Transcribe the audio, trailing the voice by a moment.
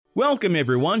Welcome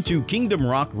everyone to Kingdom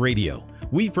Rock Radio.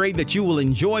 We pray that you will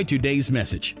enjoy today's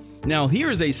message. Now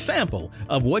here is a sample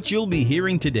of what you'll be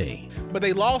hearing today. But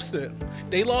they lost it.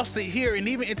 They lost it here. And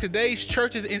even in today's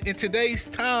churches, in today's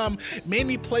time,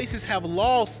 many places have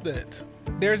lost it.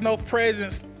 There's no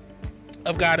presence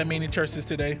of God in many churches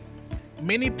today.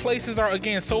 Many places are,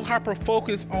 again, so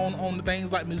hyper-focused on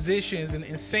things like musicians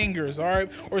and singers, all right?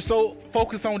 Or so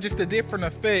focused on just the different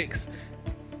effects.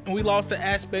 And we lost the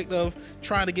aspect of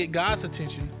trying to get God's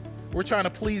attention. We're trying to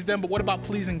please them, but what about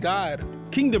pleasing God?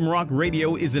 Kingdom Rock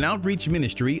Radio is an outreach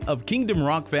ministry of Kingdom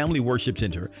Rock Family Worship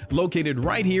Center, located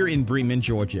right here in Bremen,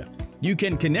 Georgia. You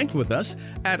can connect with us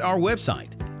at our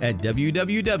website at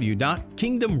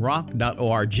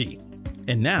www.kingdomrock.org.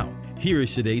 And now, here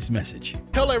is today's message.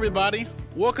 Hello, everybody.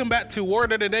 Welcome back to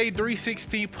Word of the Day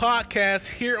 316 podcast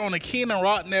here on the Kingdom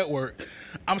Rock Network.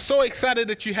 I'm so excited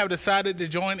that you have decided to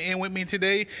join in with me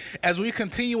today as we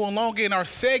continue along in our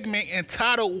segment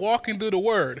entitled Walking Through the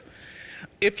Word.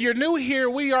 If you're new here,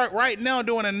 we are right now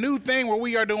doing a new thing where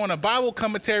we are doing a Bible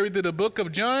commentary through the book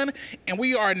of John, and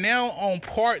we are now on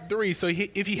part 3. So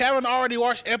if you haven't already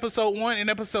watched episode 1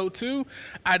 and episode 2,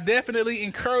 I definitely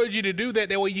encourage you to do that.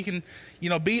 That way you can,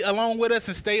 be along with us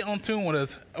and stay on tune with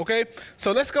us. Okay,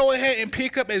 so let's go ahead and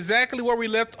pick up exactly where we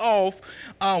left off.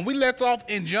 We left off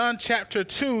in John chapter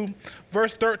 2,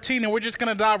 verse 13, and we're just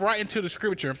going to dive right into the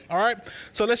scripture. All right,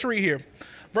 so let's read here.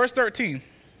 Verse 13.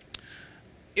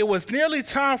 It was nearly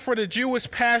time for the Jewish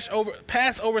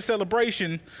Passover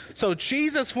celebration, so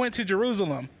Jesus went to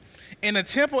Jerusalem. In the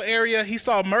temple area, he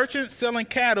saw merchants selling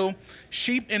cattle,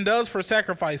 sheep, and doves for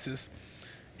sacrifices.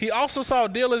 He also saw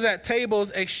dealers at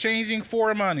tables exchanging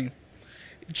foreign money.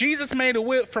 Jesus made a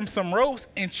whip from some ropes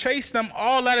and chased them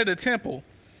all out of the temple.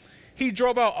 He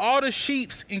drove out all the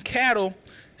sheep and cattle,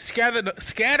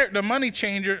 scattered the money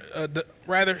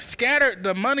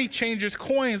changers'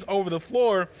 coins over the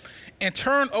floor, and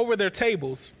turned over their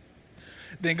tables.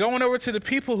 Then going over to the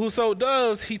people who sold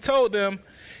doves, he told them,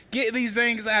 "Get these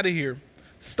things out of here.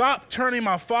 Stop turning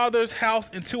my Father's house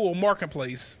into a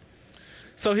marketplace."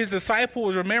 So his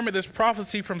disciples remembered this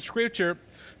prophecy from Scripture,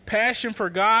 "Passion for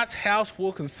God's house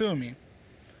will consume me."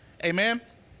 Amen.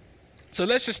 So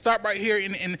let's just stop right here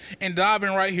and dive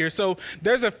in right here. So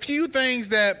there's a few things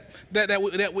that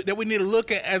we need to look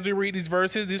at as we read these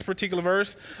verses, this particular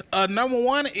verse. Number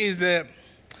one is that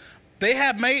they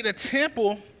have made the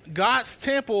temple, God's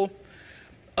temple,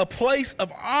 a place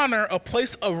of honor, a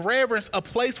place of reverence, a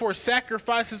place where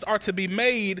sacrifices are to be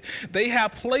made. They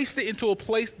have placed it into a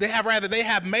place, they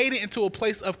have made it into a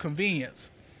place of convenience.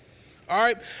 All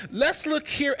right, let's look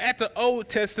here at the Old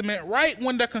Testament, right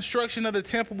when the construction of the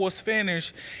temple was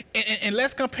finished, and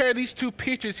let's compare these two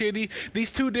pictures here,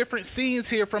 these two different scenes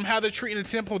here from how they're treating the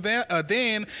temple then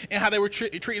and how they were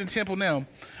treating the temple now.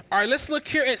 All right, let's look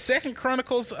here at 2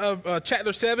 Chronicles of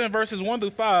chapter 7, verses 1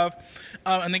 through 5.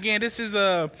 And again, this is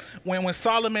when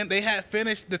Solomon, they had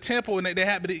finished the temple and they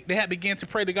had begun to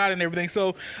pray to God and everything.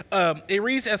 So it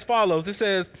reads as follows. It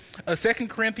says, 2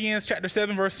 Corinthians chapter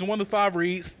 7, verses 1 through 5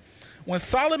 reads, "When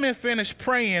Solomon finished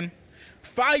praying,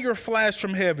 fire flashed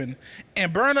from heaven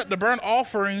and burned up the burnt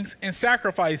offerings and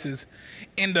sacrifices,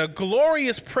 and the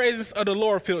glorious presence of the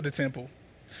Lord filled the temple.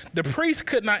 The priests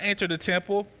could not enter the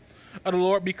temple of the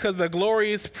Lord because the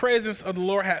glorious presence of the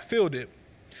Lord had filled it.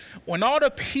 When all the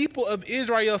people of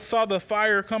Israel saw the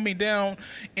fire coming down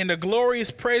and the glorious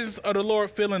presence of the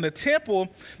Lord filling the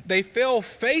temple, they fell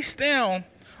face down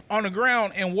on the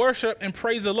ground and worshiped and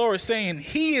praised the Lord, saying,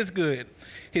 'He is good.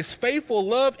 His faithful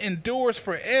love endures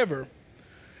forever.'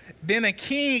 Then the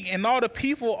king and all the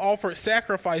people offered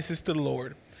sacrifices to the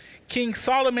Lord. King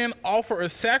Solomon offered a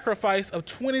sacrifice of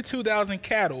 22,000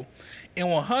 cattle and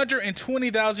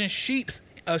 120,000 sheep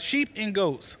and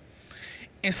goats.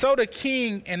 And so the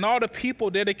king and all the people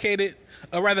dedicated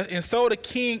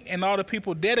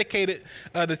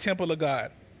the temple of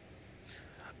God."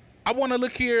 I want to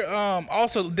look here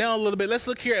also down a little bit. Let's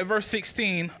look here at verse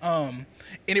 16.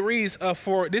 And it reads,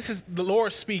 "For this is the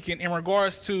Lord speaking in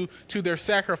regards to their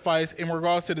sacrifice, in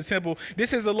regards to the temple."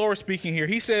 This is the Lord speaking here.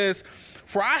 He says,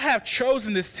 "For I have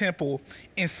chosen this temple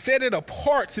and set it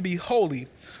apart to be holy,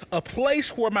 a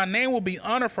place where my name will be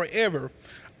honored forever.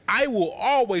 I will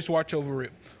always watch over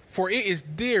it, for it is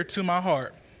dear to my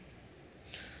heart."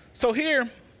 So here,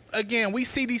 again, we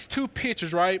see these two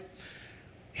pictures, right?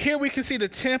 Here we can see the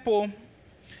temple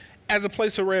as a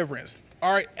place of reverence,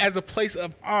 all right, as a place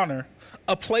of honor,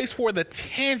 a place where the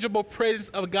tangible presence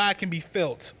of God can be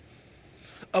felt,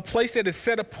 a place that is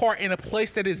set apart, and a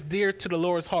place that is dear to the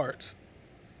Lord's heart.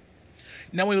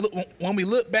 Now, when we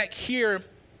look back here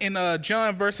in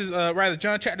John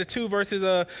chapter 2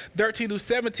 verses 13 through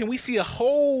 17, we see a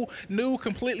whole new,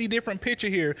 completely different picture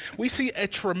here. We see a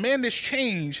tremendous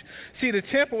change. See, the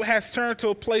temple has turned to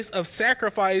a place of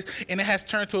sacrifice, and it has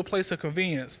turned to a place of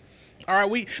convenience. All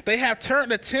right, they have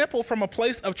turned the temple from a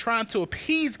place of trying to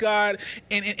appease God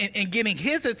and getting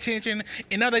his attention,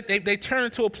 and now they turn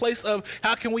it to a place of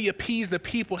how can we appease the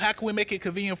people? How can we make it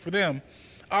convenient for them?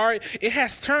 All right, it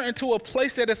has turned into a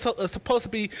place that is supposed to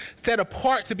be set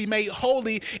apart to be made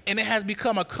holy, and it has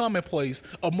become a commonplace,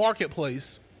 a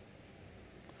marketplace.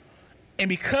 And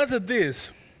because of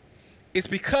this, it's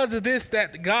because of this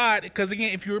that God, because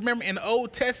again, if you remember in the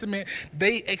Old Testament,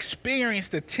 they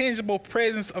experienced the tangible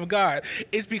presence of God.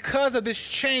 It's because of this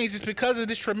change, it's because of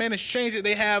this tremendous change that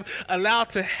they have allowed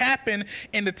to happen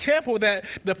in the temple that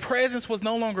the presence was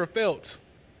no longer felt.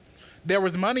 There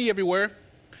was money everywhere.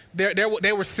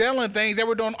 They were selling things. They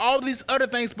were doing all these other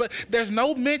things, but there's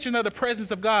no mention of the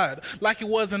presence of God like it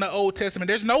was in the Old Testament.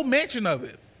 There's no mention of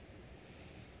it.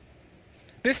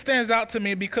 This stands out to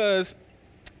me because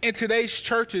in today's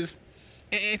churches,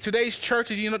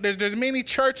 there's many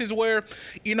churches where,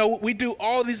 we do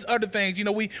all these other things.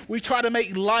 We try to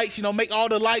make lights, make all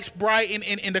the lights bright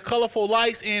and the colorful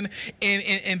lights and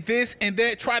this and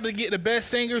that, try to get the best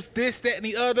singers, this, that, and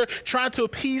the other, trying to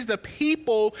appease the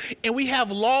people. And we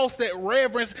have lost that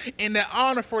reverence and that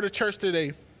honor for the church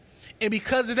today. And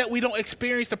because of that, we don't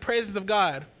experience the presence of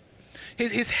God.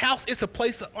 His house is a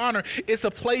place of honor. It's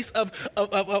a place of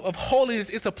holiness.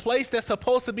 It's a place that's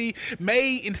supposed to be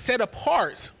made and set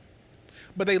apart.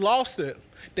 But they lost it.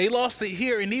 They lost it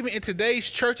here. And even in today's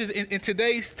churches, in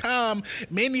today's time,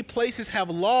 many places have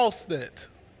lost that.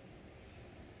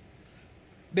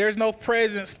 There's no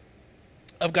presence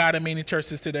of God in many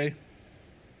churches today.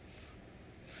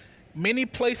 Many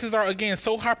places are, again,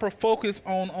 so hyper-focused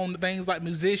on things like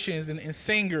musicians and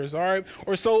singers, all right?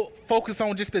 Or so focused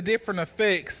on just the different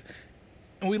effects.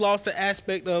 And we lost the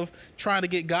aspect of trying to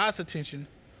get God's attention.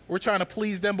 We're trying to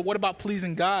please them, but what about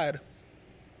pleasing God?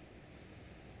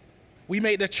 We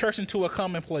made the church into a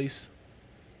commonplace,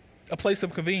 a place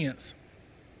of convenience.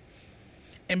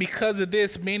 And because of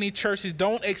this, many churches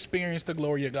don't experience the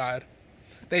glory of God.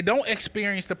 They don't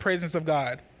experience the presence of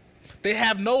God. They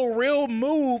have no real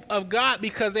move of God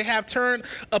because they have turned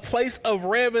a place of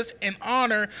reverence and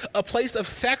honor, a place of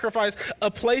sacrifice, a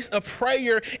place of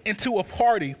prayer into a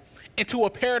party, into a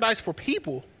paradise for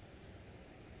people.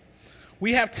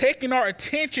 We have taken our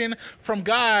attention from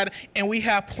God and we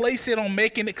have placed it on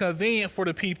making it convenient for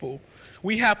the people.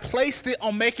 We have placed it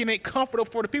on making it comfortable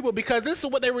for the people because this is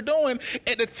what they were doing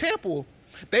at the temple.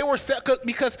 They were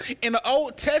because in the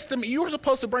Old Testament, you were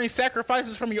supposed to bring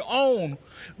sacrifices from your own.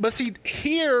 But see,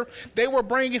 here they were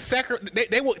bringing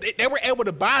they were able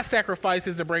to buy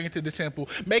sacrifices and bring it to the temple,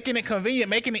 making it convenient,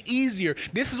 making it easier.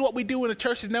 This is what we do in the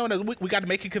churches nowadays. We got to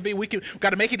make it convenient. We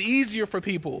got to make it easier for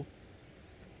people.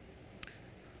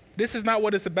 This is not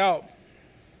what it's about.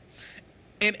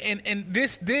 And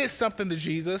this did something to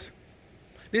Jesus.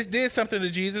 This did something to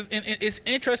Jesus, and it's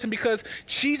interesting because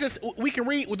Jesus, we can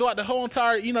read throughout the whole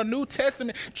entire, New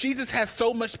Testament, Jesus has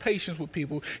so much patience with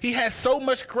people. He has so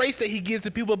much grace that he gives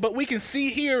to people, but we can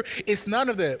see here, it's none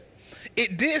of that.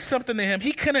 It did something to him.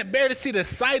 He couldn't bear to see the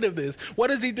sight of this. What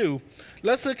does he do?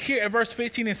 Let's look here at verse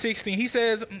 15 and 16. He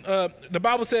says, the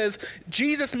Bible says,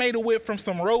 Jesus made a whip from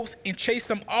some ropes and chased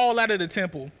them all out of the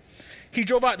temple. He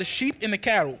drove out the sheep and the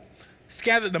cattle,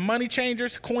 scattered the money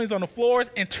changers, coins on the floors,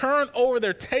 and turned over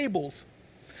their tables.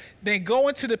 Then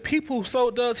going to the people who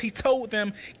sold doves, he told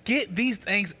them, get these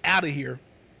things out of here.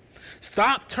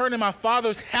 Stop turning my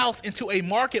Father's house into a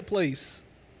marketplace.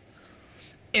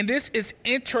 And this is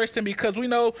interesting because we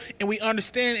know and we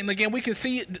understand, and again, we can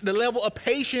see the level of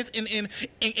patience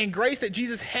and grace that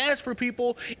Jesus has for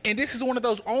people. And this is one of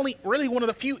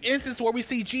the few instances where we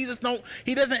see Jesus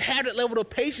he doesn't have that level of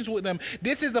patience with them.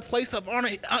 This is a place of honor.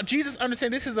 Jesus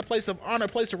understands this is a place of honor, a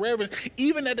place of reverence.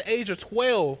 Even at the age of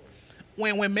 12,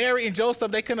 when Mary and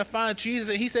Joseph, they couldn't find Jesus,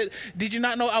 and he said, did you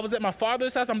not know I was at my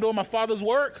Father's house? I'm doing my Father's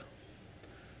work.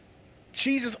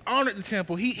 Jesus honored the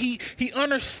temple. He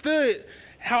understood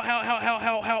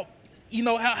how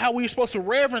we were supposed to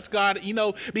reverence God,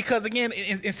 because again,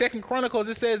 in 2 Chronicles,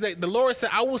 it says that the Lord said,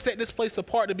 I will set this place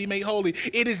apart to be made holy.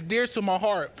 It is dear to my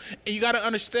heart. And you got to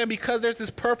understand, because there's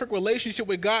this perfect relationship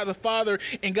with God the Father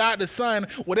and God the Son,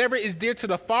 whatever is dear to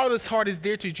the Father's heart is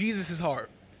dear to Jesus'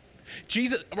 heart.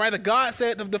 God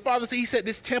said, the Father said, he said,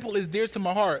 this temple is dear to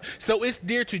my heart. So it's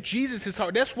dear to Jesus'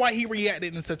 heart. That's why he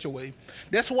reacted in such a way.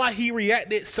 That's why he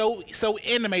reacted so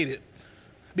animated.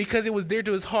 Because it was dear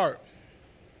to his heart.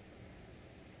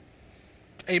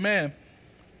 Amen.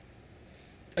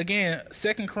 Again,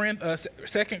 Second Chronicles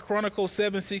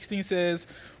 7:16 says,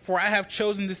 "For I have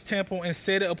chosen this temple and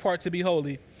set it apart to be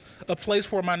holy, a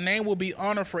place where my name will be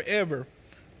honored forever.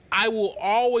 I will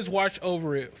always watch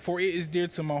over it, for it is dear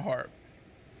to my heart."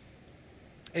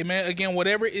 Amen. Again,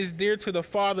 whatever is dear to the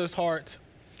Father's heart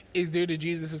is dear to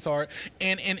Jesus' heart.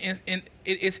 And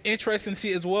it's interesting to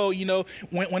see as well, you know,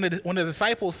 when the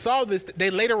disciples saw this, they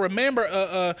later remember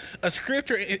a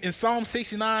scripture in Psalm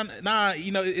 69:9.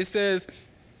 You know, it says,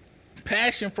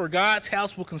 "Passion for God's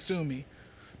house will consume me."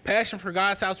 Passion for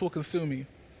God's house will consume me.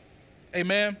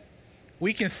 Amen.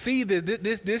 We can see that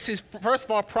this is, first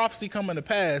of all, prophecy coming to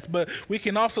pass, but we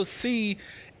can also see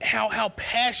how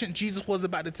passionate Jesus was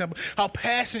about the temple, how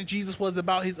passionate Jesus was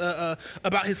about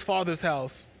his Father's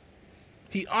house.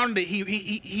 He honored it.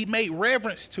 He made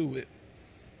reverence to it.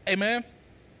 Amen.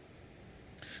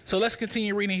 So let's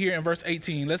continue reading here in verse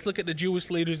 18. Let's look at the Jewish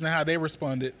leaders and how they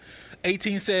responded.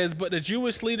 18 says, "But the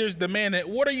Jewish leaders demanded,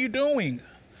 'What are you doing?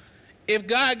 If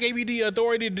God gave you the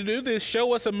authority to do this,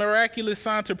 show us a miraculous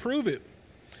sign to prove it.'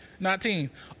 19,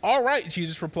 "All right,"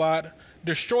 Jesus replied,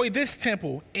 "destroy this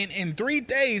temple, and in 3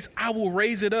 days I will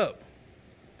raise it up."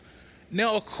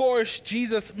 Now, of course,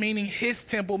 Jesus meaning his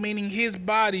temple, meaning his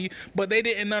body, but they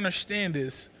didn't understand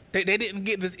this. They didn't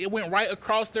get this. It went right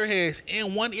across their heads,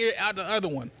 in one ear, out the other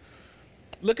one.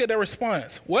 Look at their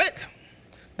response. "What?"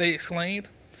 they exclaimed.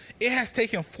 "It has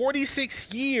taken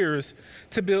 46 years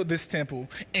to build this temple,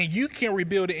 and you can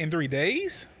rebuild it in 3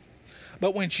 days?"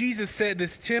 But when Jesus said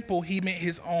this temple, he meant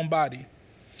his own body.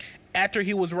 After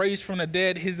he was raised from the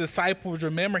dead, his disciples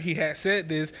remember he had said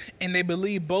this, and they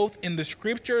believed both in the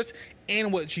scriptures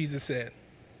and what Jesus said.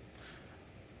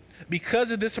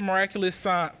 Because of this miraculous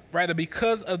sign,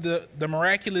 because of the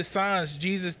miraculous signs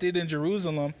Jesus did in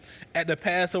Jerusalem at the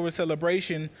Passover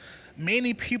celebration,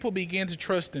 many people began to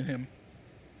trust in him.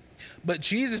 But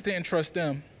Jesus didn't trust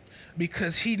them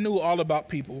because he knew all about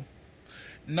people.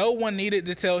 No one needed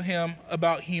to tell him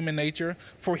about human nature,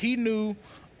 for he knew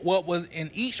what was in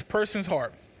each person's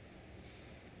heart.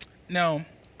 Now,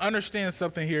 understand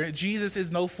something here. Jesus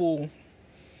is no fool.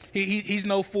 He's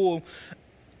no fool.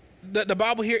 The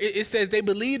Bible here, it says they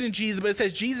believed in Jesus, but it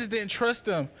says Jesus didn't trust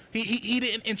them. He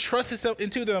didn't entrust himself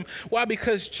into them. Why?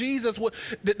 Because Jesus,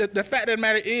 the fact of the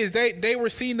matter is they were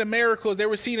seeing the miracles. They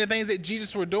were seeing the things that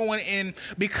Jesus were doing. And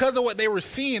because of what they were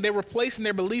seeing, they were placing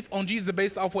their belief on Jesus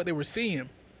based off what they were seeing.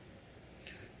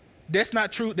 That's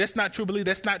not true. That's not true belief.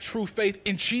 That's not true faith.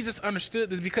 And Jesus understood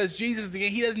this because Jesus,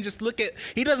 again, he doesn't look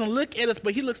at us,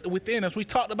 but he looks within us. We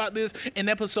talked about this in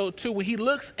episode 2. When he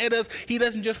looks at us, he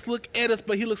doesn't just look at us,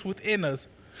 but he looks within us.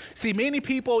 See, many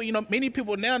people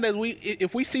nowadays,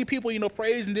 if we see people,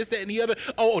 praising this, that, and the other,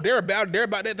 they're about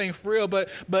that thing for real.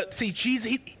 But see,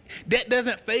 Jesus, that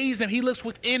doesn't faze him. He looks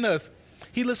within us.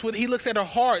 He looks at our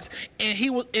hearts, and he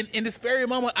was in this very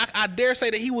moment. I dare say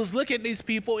that he was looking at these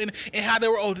people and how they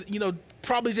were,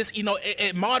 probably just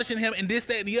admonishing him and this,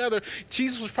 that, and the other.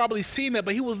 Jesus was probably seeing that,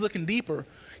 but he was looking deeper.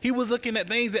 He was looking at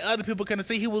things that other people couldn't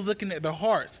see. He was looking at their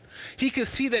hearts. He could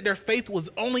see that their faith was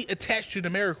only attached to the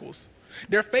miracles.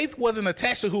 Their faith wasn't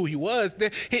attached to who he was.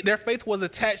 Their faith was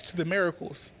attached to the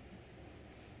miracles.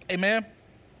 Amen.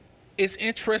 It's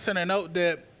interesting to note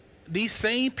that these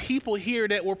same people here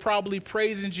that were probably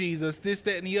praising Jesus, this,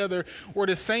 that, and the other, were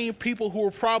the same people who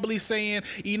were probably saying,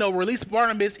 release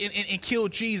Barnabas and kill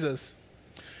Jesus.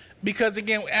 Because,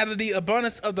 again, out of the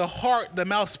abundance of the heart, the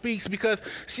mouth speaks. Because,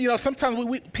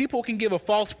 sometimes people can give a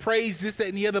false praise, this, that,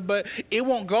 and the other, but it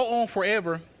won't go on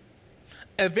forever.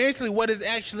 Eventually, what is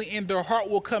actually in their heart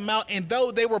will come out. And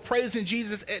though they were praising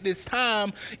Jesus at this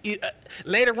time,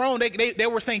 later on, they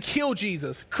were saying, kill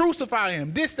Jesus, crucify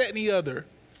him, this, that, and the other.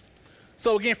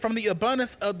 So again, from the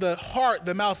abundance of the heart,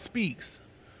 the mouth speaks.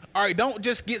 All right, don't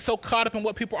just get so caught up in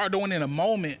what people are doing in a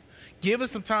moment. Give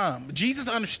us some time. Jesus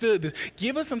understood this.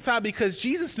 Give us some time because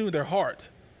Jesus knew their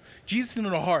heart. Jesus knew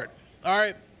their heart. All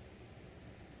right.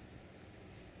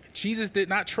 Jesus did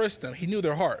not trust them. He knew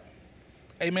their heart.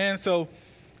 Amen. So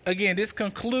again, this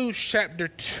concludes chapter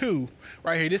 2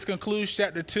 right here. This concludes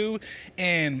chapter 2,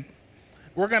 and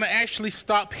we're going to actually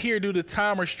stop here due to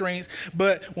time restraints,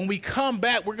 but when we come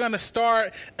back, we're going to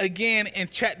start again in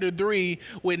chapter 3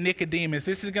 with Nicodemus.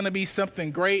 This is going to be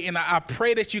something great, and I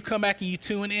pray that you come back and you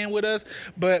tune in with us,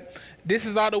 but this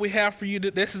is all that we have for you.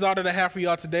 This is all that I have for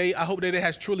y'all today. I hope that it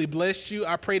has truly blessed you.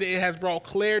 I pray that it has brought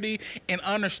clarity and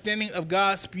understanding of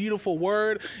God's beautiful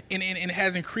word, and it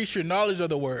has increased your knowledge of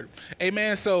the word.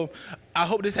 Amen. So I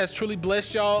hope this has truly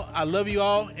blessed y'all. I love you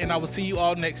all, and I will see you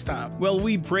all next time. Well,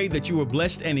 we pray that you were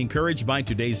blessed and encouraged by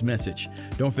today's message.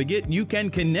 Don't forget, you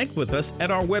can connect with us at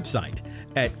our website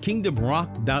at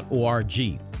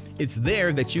kingdomrock.org. It's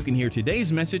there that you can hear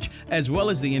today's message as well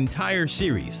as the entire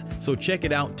series, so check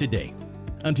it out today.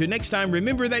 Until next time,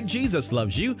 remember that Jesus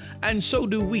loves you, and so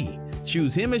do we.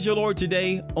 Choose Him as your Lord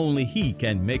today. Only He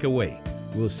can make a way.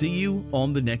 We'll see you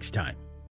on the next time.